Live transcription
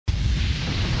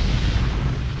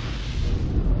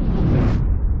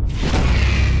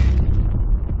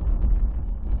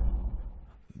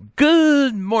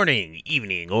Morning,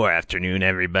 evening, or afternoon,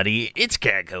 everybody. It's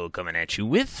Kaghoe coming at you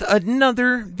with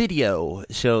another video.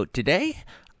 So today,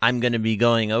 I'm going to be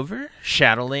going over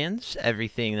Shadowlands,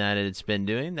 everything that it's been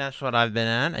doing. That's what I've been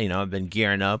at. You know, I've been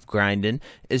gearing up, grinding.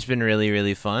 It's been really,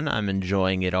 really fun. I'm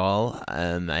enjoying it all.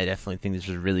 I definitely think this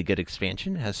is a really good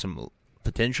expansion. It has some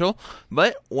potential,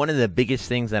 but one of the biggest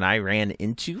things that I ran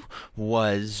into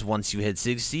was once you hit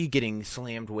 60, getting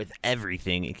slammed with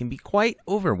everything. It can be quite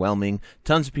overwhelming.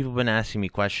 Tons of people have been asking me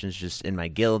questions just in my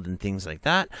guild and things like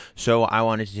that, so I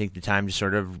wanted to take the time to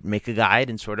sort of make a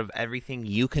guide and sort of everything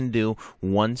you can do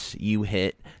once you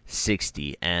hit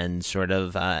 60 and sort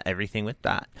of everything with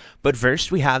that. But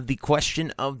first, we have the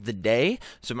question of the day.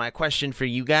 So my question for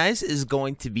you guys is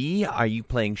going to be, are you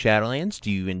playing Shadowlands?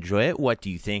 Do you enjoy it? What do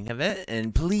you think of it?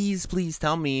 And please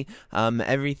tell me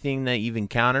everything that you've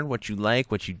encountered, what you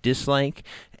like, what you dislike,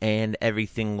 and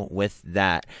everything with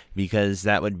that, because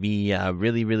that would be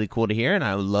really, really cool to hear, and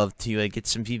I would love to get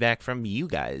some feedback from you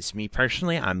guys. Me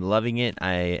personally, I'm loving it.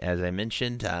 As I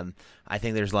mentioned, I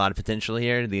think there's a lot of potential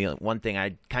here. The one thing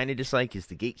I kind of dislike is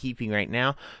the gatekeeping right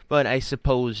now, but I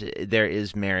suppose there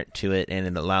is merit to it, and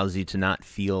it allows you to not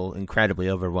feel incredibly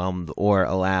overwhelmed or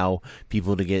allow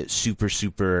people to get super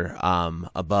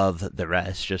above the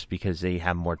rest just because they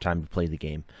have more time to play the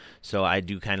game. So I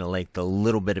do kind of like the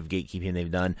little bit of gatekeeping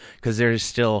they've done, because there's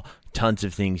still tons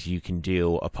of things you can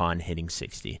do upon hitting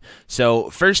 60. So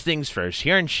first things first,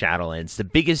 here in Shadowlands, the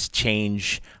biggest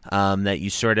change that you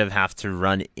sort of have to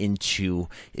run into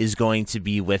is going to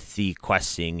be with the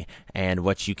questing and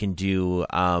what you can do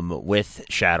with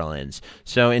Shadowlands.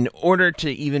 So in order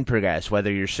to even progress,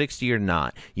 whether you're 60 or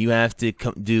not, you have to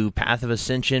do Path of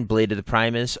Ascension, Blade of the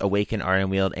Primus, Awaken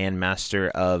Ironwield, and Master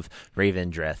of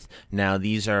Ravendreth. Now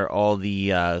these are all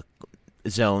the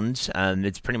zones.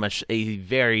 It's pretty much a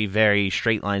very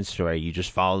straight line story. You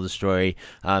just follow the story.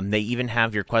 They even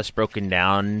have your quests broken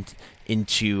down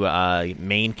into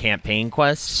main campaign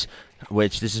quests,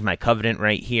 which this is my Covenant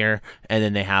right here, and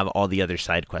then they have all the other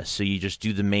side quests. So you just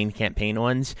do the main campaign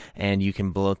ones, and you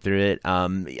can blow through it.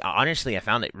 Honestly, I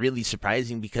found it really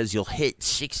surprising because you'll hit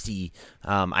 60.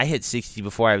 I hit 60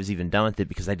 before I was even done with it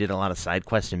because I did a lot of side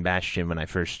quests in Bastion when I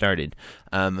first started.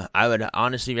 I would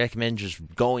honestly recommend just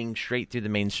going straight through the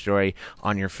main story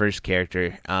on your first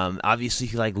character. Obviously,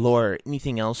 if you like lore or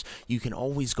anything else, you can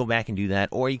always go back and do that,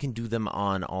 or you can do them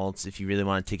on alts if you really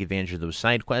want to take advantage of those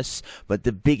side quests. But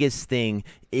the biggest thing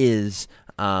is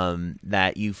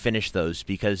that you finish those,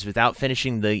 because without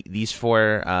finishing these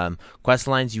four quest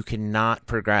lines, you cannot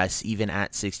progress even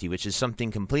at 60, which is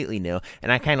something completely new.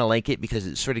 And I kind of like it because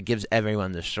it sort of gives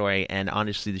everyone the story. And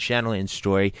honestly, the Shadowlands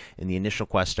story in the initial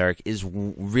quest arc is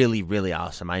really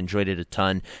awesome. I enjoyed it a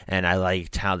ton, and I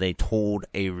liked how they told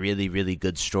a really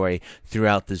good story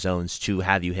throughout the zones to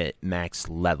have you hit max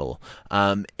level.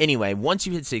 Anyway, once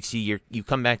you hit 60, you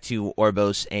come back to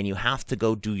Orboz, and you have to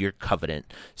go do your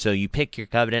Covenant. So you pick your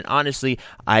Covenant. Honestly,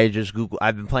 I've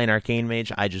been playing Arcane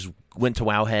Mage. I just went to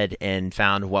Wowhead and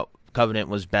found what Covenant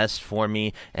was best for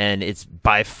me, and it's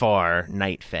by far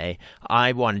Night Fae.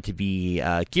 I wanted to be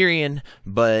Kyrian,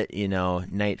 but you know,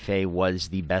 Night Fae was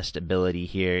the best ability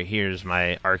here. Here's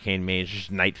my Arcane Mage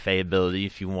Night Fae ability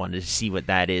if you wanted to see what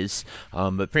that is.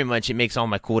 But pretty much it makes all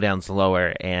my cooldowns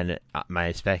lower, and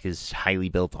my spec is highly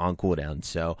built on cooldown,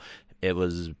 so it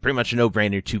was pretty much a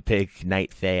no-brainer to pick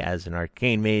Night Fae as an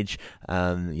Arcane Mage.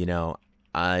 You know,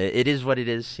 it is what it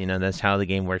is. You know, that's how the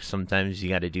game works. Sometimes you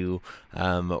got to do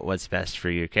what's best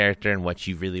for your character and what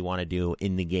you really want to do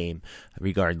in the game,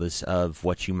 regardless of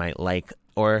what you might like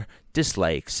or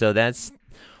dislike. So that's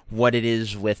what it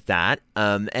is with that.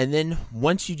 And then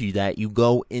once you do that, you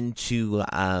go into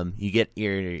you get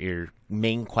your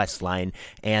main quest line,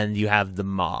 and you have the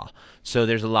Maw. So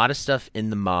there's a lot of stuff in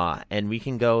the Maw, and we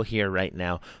can go here right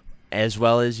now, as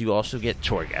well as you also get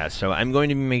Torghast. So I'm going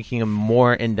to be making a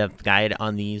more in-depth guide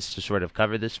on these to sort of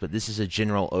cover this, but this is a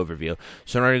general overview.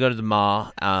 So in order to go to the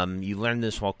Maw, you learn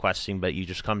this while questing, but you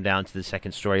just come down to the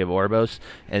second story of Orboz,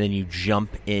 and then you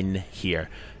jump in here.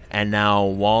 And now,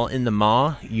 while in the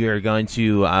Maw, you're going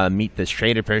to meet this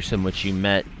trader person, which you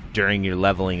met during your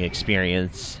leveling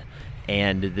experience.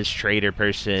 And this trader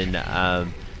person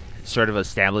sort of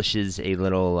establishes a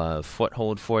little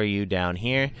foothold for you down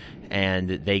here, and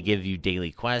they give you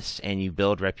daily quests, and you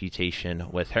build reputation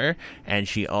with her. And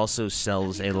she also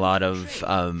sells a lot of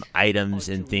items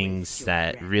and things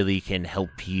that really can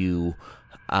help you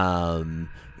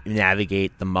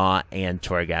navigate the Maw and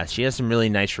Torghast. She has some really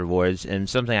nice rewards, and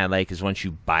something I like is once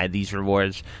you buy these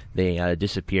rewards, they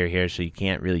disappear here, so you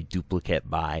can't really duplicate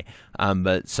buy.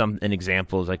 But an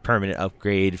example is like permanent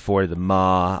upgrade for the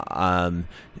Maw.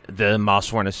 The Maw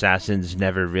Sworn Assassins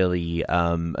never really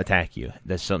attack you.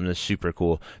 That's something that's super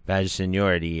cool. Badge of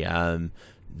Seniority.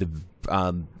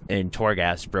 And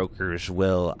Torghast brokers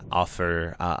will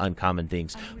offer uncommon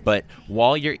things. But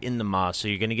while you're in the Maw, so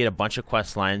you're going to get a bunch of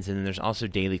quest lines, and then there's also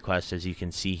daily quests, as you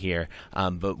can see here.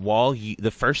 But while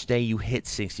the first day you hit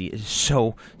 60, it is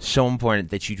so important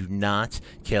that you do not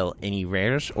kill any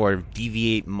rares or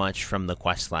deviate much from the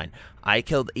quest line. I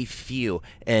killed a few,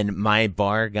 and my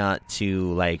bar got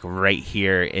to, like, right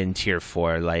here in Tier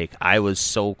 4. Like, I was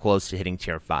so close to hitting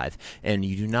Tier 5. And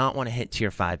you do not want to hit Tier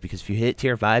 5, because if you hit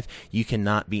Tier 5, you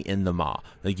cannot be in the Maw.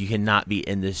 Like, you cannot be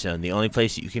in this zone. The only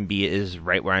place that you can be is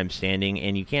right where I'm standing,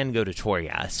 and you can go to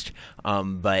Torghast.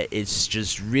 But it's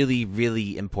just really,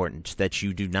 really important that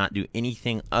you do not do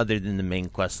anything other than the main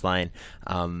quest line.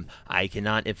 I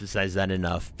cannot emphasize that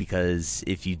enough, because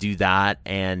if you do that,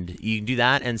 and you can do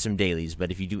that and some dailies,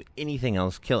 but if you do anything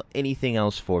else, kill anything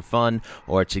else for fun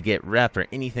or to get rep or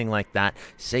anything like that,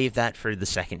 save that for the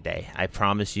second day. I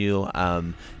promise you,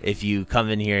 if you come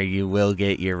in here, you will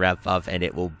get your rep up, and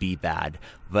it will be bad.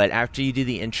 But after you do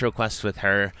the intro quest with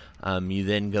her, you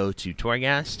then go to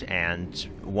Torghast, and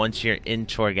once you're in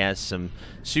Torghast, some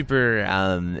super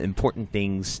important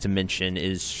things to mention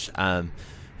is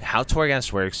how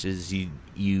Torghast works is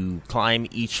you climb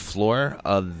each floor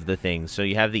of the thing. So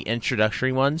you have the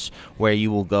introductory ones where you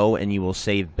will go and you will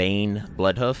save Bane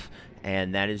Bloodhoof,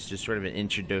 and that is just sort of an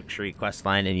introductory quest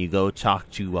line, and you go talk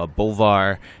to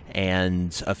Bolvar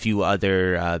and a few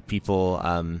other people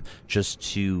just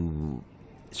to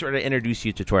sort of introduce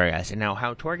you to Torghast. And now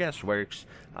how Torghast works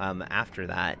after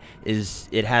that is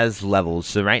it has levels.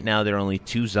 So right now there are only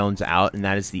 2 zones out, and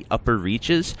that is the upper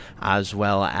reaches as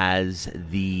well as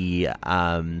the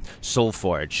Soul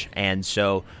Forge. And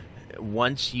so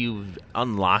once you've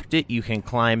unlocked it, you can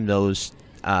climb those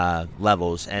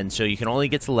levels, and so you can only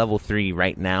get to level 3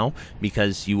 right now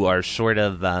because you are sort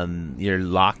of you're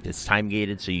locked. It's time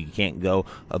gated, so you can't go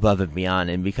above and beyond.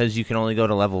 And because you can only go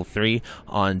to level 3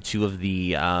 on 2 of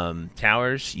the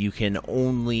towers, you can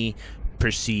only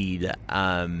proceed.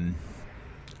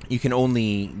 You can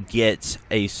only get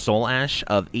a Soul Ash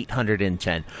of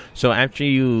 810. So after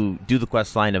you do the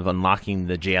quest line of unlocking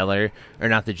the jailer, or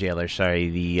not the jailer,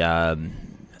 sorry, the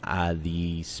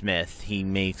smith, he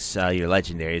makes your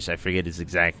legendaries. I forget his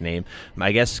exact name.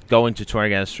 I guess going to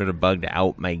Torghast sort of bugged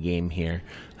out my game here.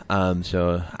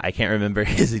 So I can't remember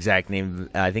his exact name.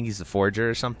 I think he's the Forger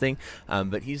or something.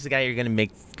 But he's the guy you're going to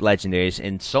make legendaries,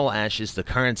 and Soul Ash is the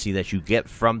currency that you get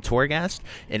from Torghast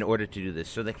in order to do this.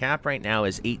 So the cap right now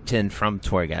is 810 from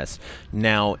Torghast.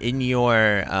 Now, in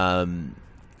your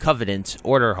Covenant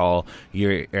Order Hall,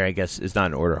 or I guess it's not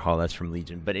an Order Hall, that's from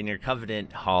Legion, but in your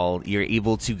Covenant Hall, you're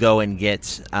able to go and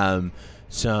get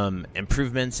some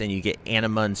improvements, and you get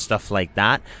anima and stuff like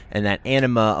that, and that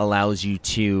anima allows you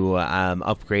to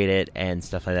upgrade it and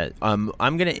stuff like that. I'm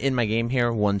gonna end my game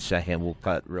here. 1 second, we'll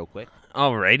cut real quick.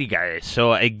 Alrighty, guys,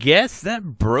 so I guess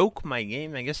that broke my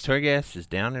game. I guess Torghast is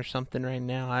down or something right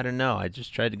now. I don't know. I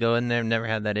just tried to go in there, never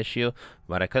had that issue,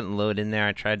 but I couldn't load in there.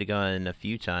 I tried to go in a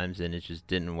few times, and it just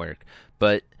didn't work.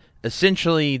 But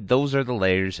essentially, those are the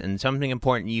layers, and something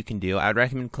important you can do. I'd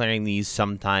recommend clearing these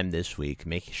sometime this week.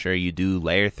 Make sure you do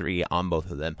layer 3 on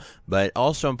both of them. But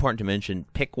also important to mention,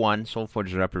 pick one, Soul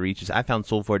Forges or Upper Reaches. I found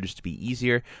Soul Forges to be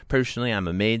easier. Personally, I'm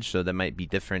a mage, so that might be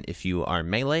different if you are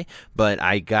melee. But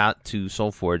I got to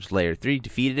Soul Forge layer 3,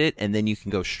 defeated it, and then you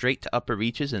can go straight to Upper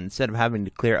Reaches. And instead of having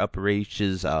to clear Upper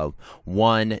Reaches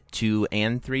 1, 2,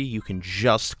 and 3, you can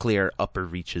just clear Upper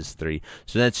Reaches 3.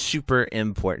 So that's super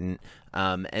important.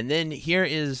 And then here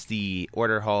is the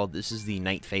Order Hall. This is the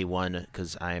Night Fae one,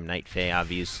 because I am Night Fae,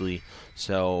 obviously.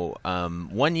 So,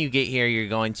 when you get here, you're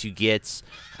going to get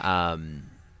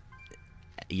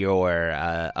your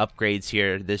upgrades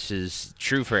here. This is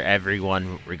true for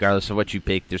everyone, regardless of what you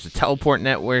pick. There's a teleport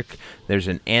network, there's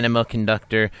an anima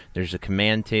conductor, there's a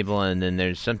command table, and then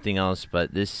there's something else,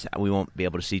 but this we won't be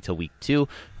able to see till week 2,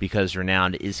 because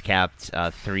Renowned is capped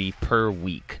 3 per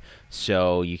week.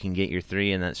 So you can get your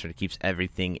 3, and that sort of keeps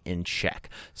everything in check.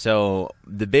 So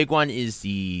the big one is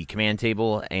the command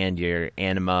table and your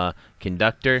anima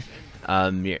conductor.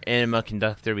 Your anima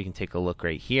conductor, we can take a look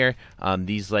right here.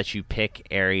 These let you pick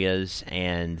areas,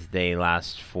 and they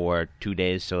last for 2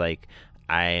 days. So like,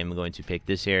 I am going to pick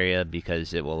this area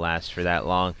because it will last for that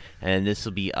long, and this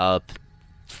will be up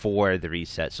for the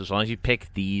reset. So as long as you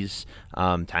pick these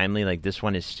timely, like this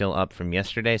one is still up from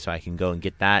yesterday, so I can go and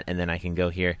get that, and then I can go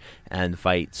here and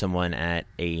fight someone at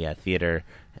a theater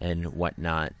and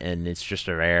whatnot, and it's just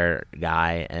a rare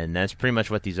guy, and that's pretty much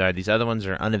what these are. These other ones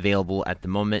are unavailable at the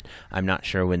moment. I'm not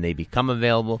sure when they become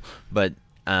available, but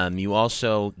you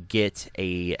also get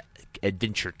a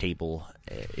adventure table,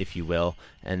 if you will,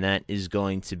 and that is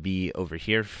going to be over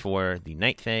here for the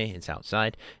Night Fae. It's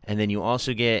outside, and then you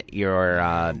also get your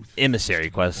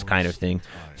emissary quest kind of thing.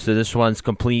 So this one's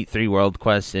complete 3 world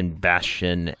quests in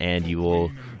Bastion, and you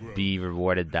will be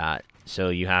rewarded that. So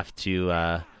you have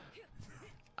to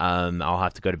I'll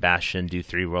have to go to Bastion, do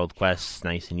 3 world quests,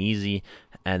 nice and easy,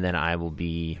 and then I will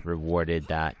be rewarded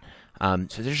that.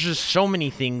 So there's just so many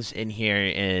things in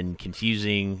here and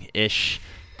confusing-ish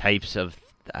types of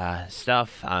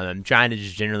stuff. I'm trying to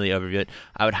just generally overview it.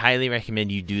 I would highly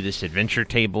recommend you do this adventure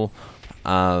table.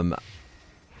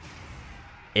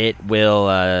 It will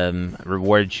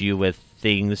reward you with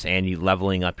things and you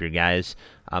leveling up your guys.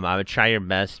 I would try your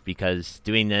best because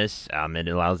doing this, it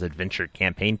allows adventure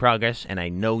campaign progress, and I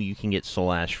know you can get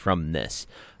soul ash from this.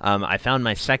 I found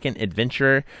my second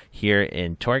adventurer here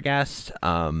in Torghast.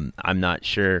 I'm not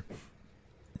sure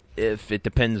if it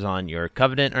depends on your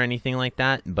covenant or anything like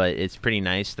that, but it's pretty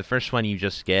nice. The first one you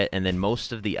just get, and then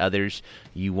most of the others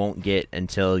you won't get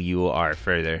until you are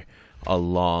further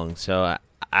along. So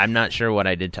I'm not sure what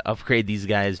I did to upgrade these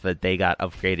guys, but they got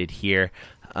upgraded here.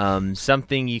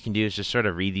 Something you can do is just sort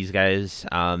of read these guys.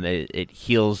 It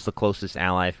heals the closest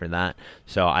ally for that.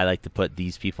 So I like to put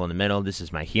these people in the middle. This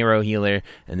is my hero healer,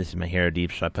 and this is my hero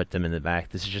deep, so I put them in the back.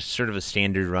 This is just sort of a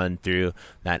standard run through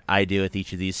that I do with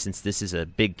each of these. Since this is a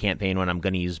big campaign one, I'm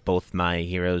going to use both my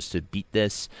heroes to beat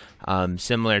this.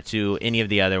 Similar to any of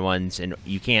the other ones, and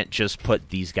you can't just put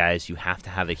these guys. You have to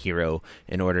have a hero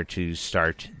in order to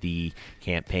start the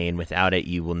campaign. Without it,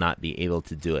 you will not be able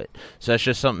to do it. So that's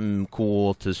just something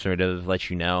cool to sort of let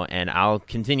you know, and I'll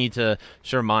continue to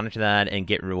sort of monitor that and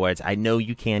get rewards. I know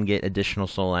you can get additional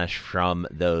soul ash from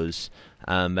those,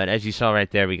 but as you saw right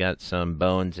there, we got some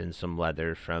bones and some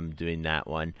leather from doing that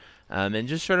one, and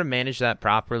just sort of manage that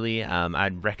properly.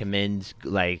 I'd recommend,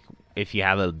 like, if you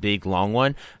have a big long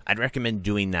one, I'd recommend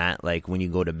doing that like when you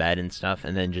go to bed and stuff,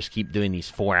 and then just keep doing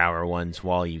these 4-hour ones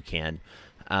while you can.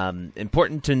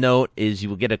 Important to note is you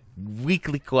will get a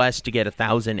weekly quest to get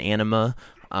 1,000 anima.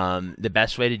 The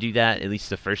best way to do that, at least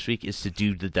the first week, is to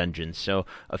do the dungeons. So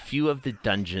a few of the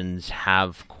dungeons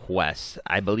have quests.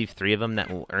 I believe 3 of them that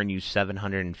will earn you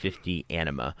 750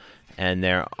 anima. And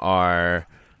there are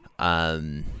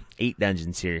 8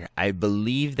 dungeons here. I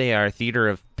believe they are Theater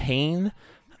of Pain,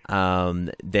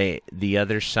 the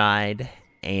other side,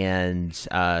 and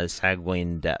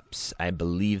Sagwain Depths. I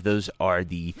believe those are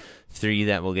the 3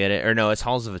 that will get it. Or no, it's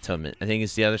Halls of Atonement. I think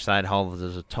it's the other side, Halls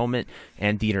of Atonement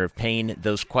and Theater of Pain.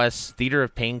 Those quests, Theater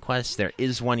of Pain quests, there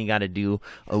is one you got to do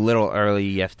a little early.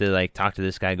 You have to like talk to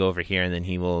this guy, go over here, and then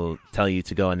he will tell you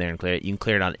to go in there and clear it. You can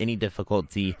clear it on any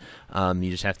difficulty. You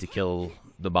just have to kill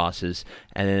the bosses,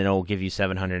 and then it'll give you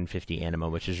 750 anima,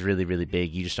 which is really, really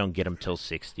big. You just don't get them till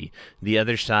 60. The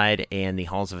other side and the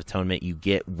Halls of Atonement you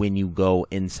get when you go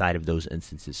inside of those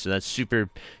instances. So that's super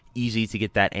easy to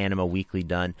get that anima weekly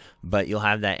done, but you'll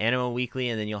have that anima weekly,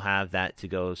 and then you'll have that to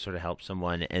go sort of help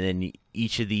someone, and then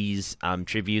each of these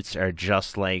tributes are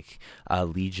just like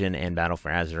Legion and Battle for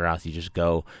Azeroth. You just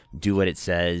go do what it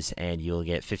says, and you'll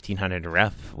get 1,500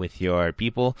 ref with your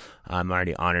people. I'm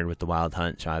already honored with the Wild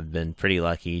Hunt, so I've been pretty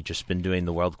lucky. Just been doing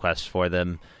the world quests for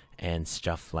them and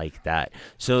stuff like that.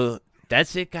 So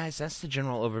that's it, guys. That's the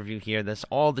general overview here. That's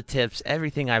all the tips,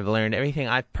 everything I've learned, everything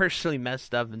I've personally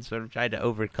messed up and sort of tried to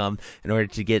overcome in order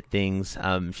to get things.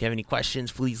 If you have any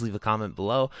questions, please leave a comment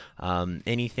below.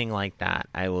 Anything like that,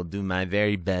 I will do my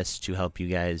very best to help you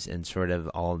guys and sort of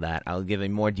all of that. I'll give a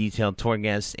more detailed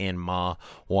Torghast and Maw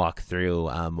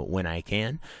walkthrough when I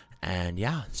can. And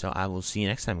yeah, so I will see you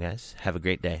next time, guys. Have a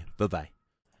great day. Bye-bye.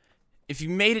 If you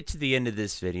made it to the end of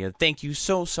this video, thank you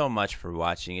so much for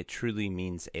watching. It truly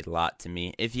means a lot to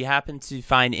me. If you happen to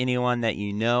find anyone that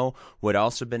you know would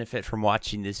also benefit from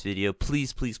watching this video,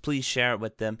 please share it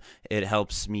with them. It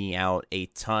helps me out a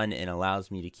ton and allows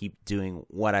me to keep doing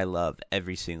what I love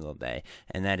every single day,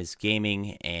 and that is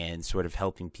gaming and sort of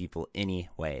helping people any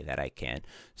way that I can.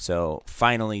 So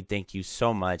finally, thank you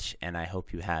so much, and I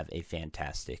hope you have a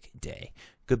fantastic day.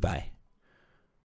 Goodbye.